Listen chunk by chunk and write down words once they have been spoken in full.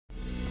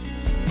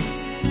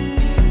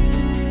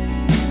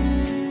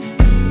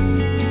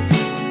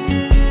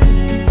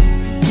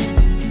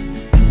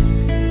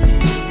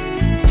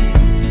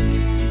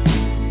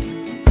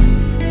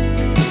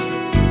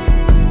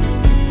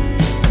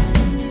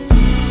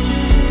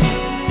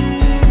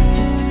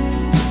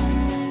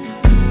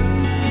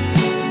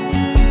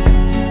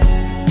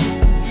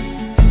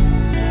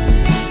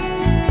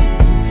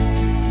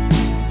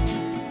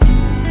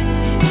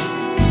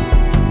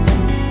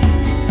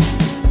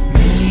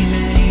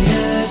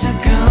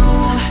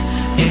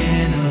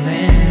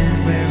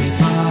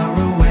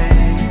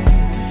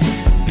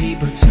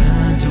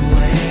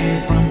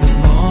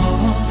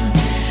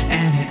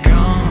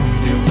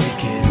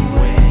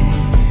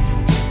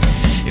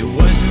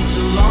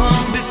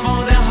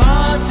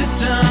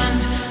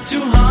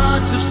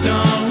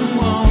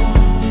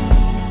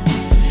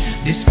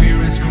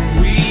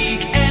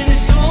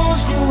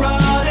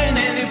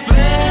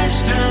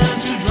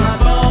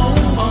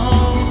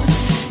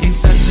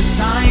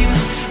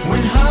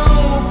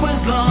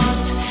was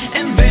lost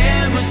and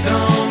there was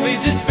only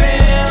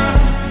despair.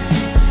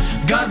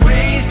 God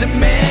raised a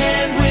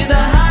man with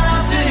a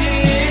heart after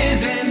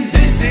his, and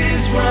this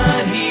is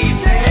what he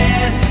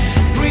said.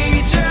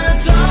 Preacher,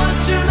 talk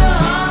to the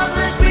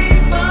heartless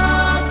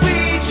people.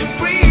 Preacher,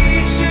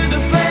 preach to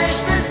the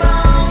fleshless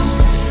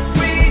bones.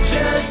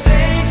 Preacher,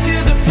 say to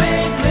the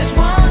faithless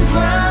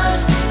wanderers,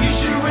 you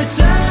should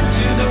return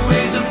to the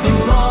ways of the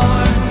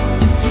Lord.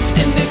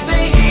 And if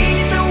they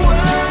heed the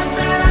words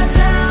that I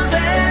tell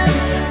them,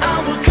 I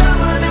will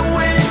cover them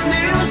with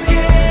new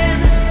skin.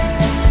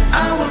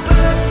 I will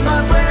put my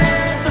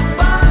breath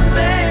upon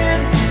them,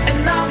 and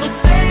I will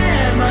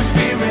send my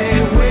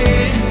spirit with.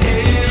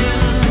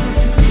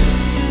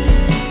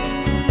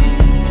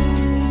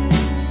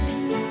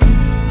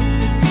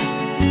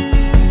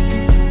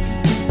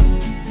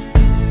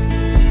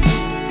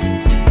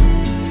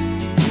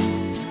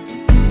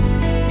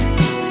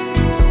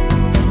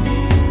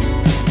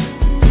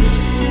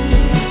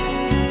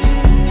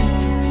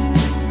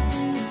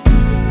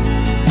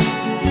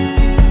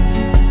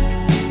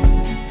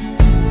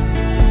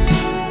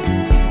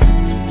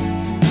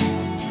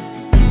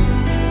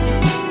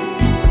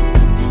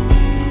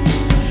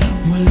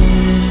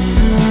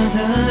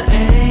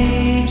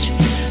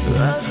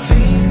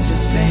 The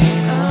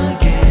same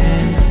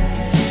again.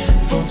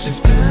 Folks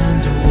have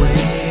turned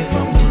away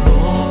from the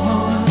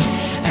Lord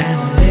and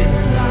are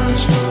living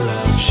lives full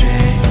of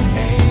shame.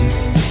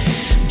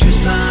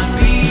 Just like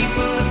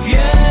people of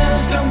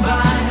years gone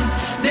by,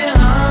 their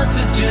hearts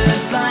are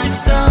just like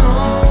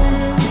stone.